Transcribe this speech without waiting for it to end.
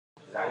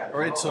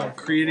Alright, so I'm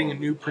creating a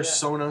new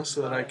persona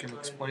so that I can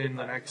explain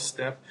the next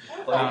step.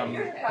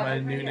 My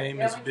new name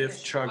is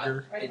Biff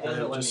Chugger. I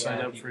just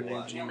signed up for a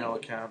new Gmail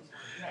account.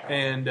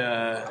 And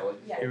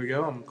here we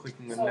go. I'm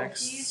clicking the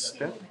next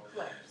step.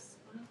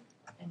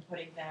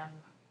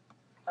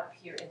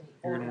 You're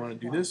going to want to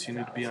do this. You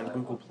need to be on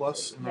Google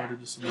Plus in order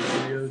to submit a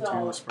video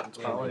to Spartan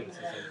Spotlight.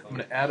 I'm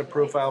going to add a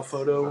profile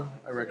photo.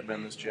 I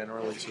recommend this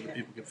generally so that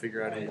people can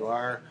figure out who you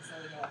are.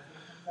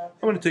 I'm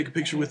going to take a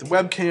picture with the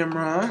web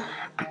camera.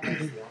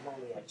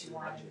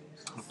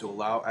 To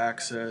allow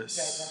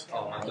access.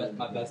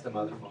 My best of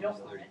mother phone is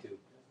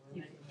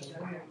 32.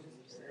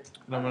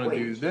 And I'm going to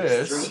do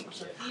this.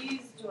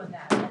 He's doing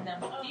that, and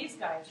then what these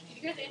guys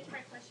need. You guys answer my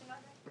question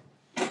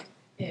already?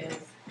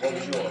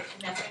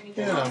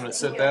 And I'm going to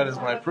set that as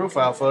my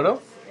profile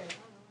photo.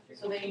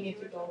 So then you need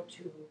to go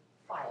to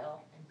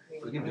File and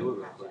create. We can do it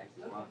real quick.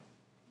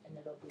 And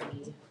it'll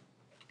be.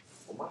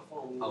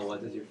 Oh,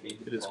 what is your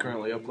feed? It is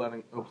currently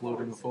uploading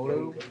the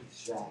photo.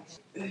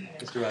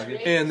 Mr.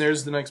 Rocket? And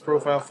there's the next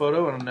profile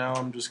photo, and now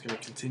I'm just going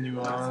to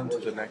continue on to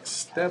the next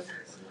step.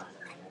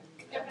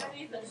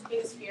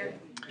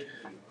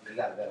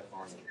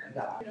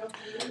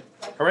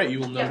 Alright,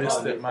 you will notice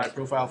that my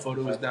profile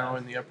photo is now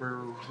in the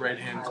upper right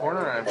hand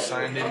corner. I've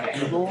signed in to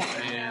Google,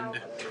 and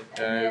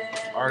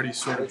I've already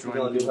sort of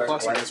joined Google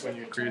Plus. I guess when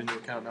you create a new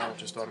account now, it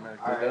just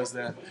automatically does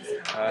that.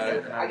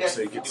 And I will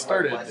say get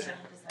started.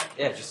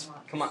 Yeah, just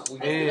come on.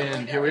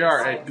 And here we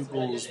are at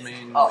Google's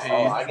main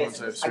page once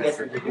I've searched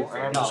for Google.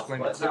 And I'm just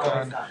going to click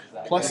on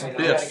Plus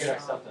Biff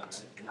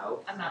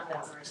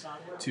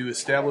to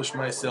establish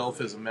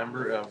myself as a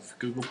member of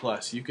Google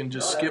Plus. You can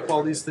just skip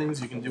all these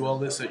things. You can do all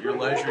this at your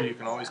leisure. You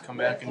can always come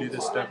back and do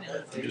this stuff.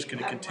 I'm just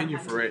going to continue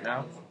for right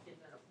now.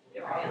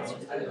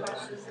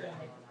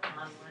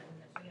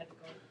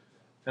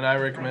 And I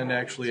recommend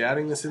actually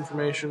adding this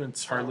information.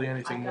 It's hardly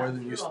anything more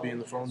than used to be in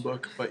the phone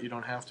book, but you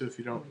don't have to if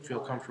you don't feel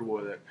comfortable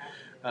with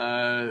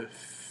it.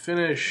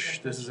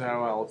 Finish. This is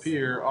how I'll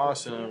appear.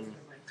 Awesome.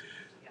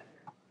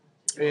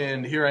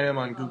 And here I am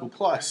on Google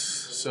Plus.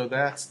 So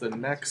that's the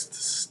next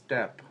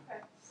step.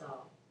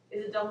 So,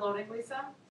 is it done loading, Lisa?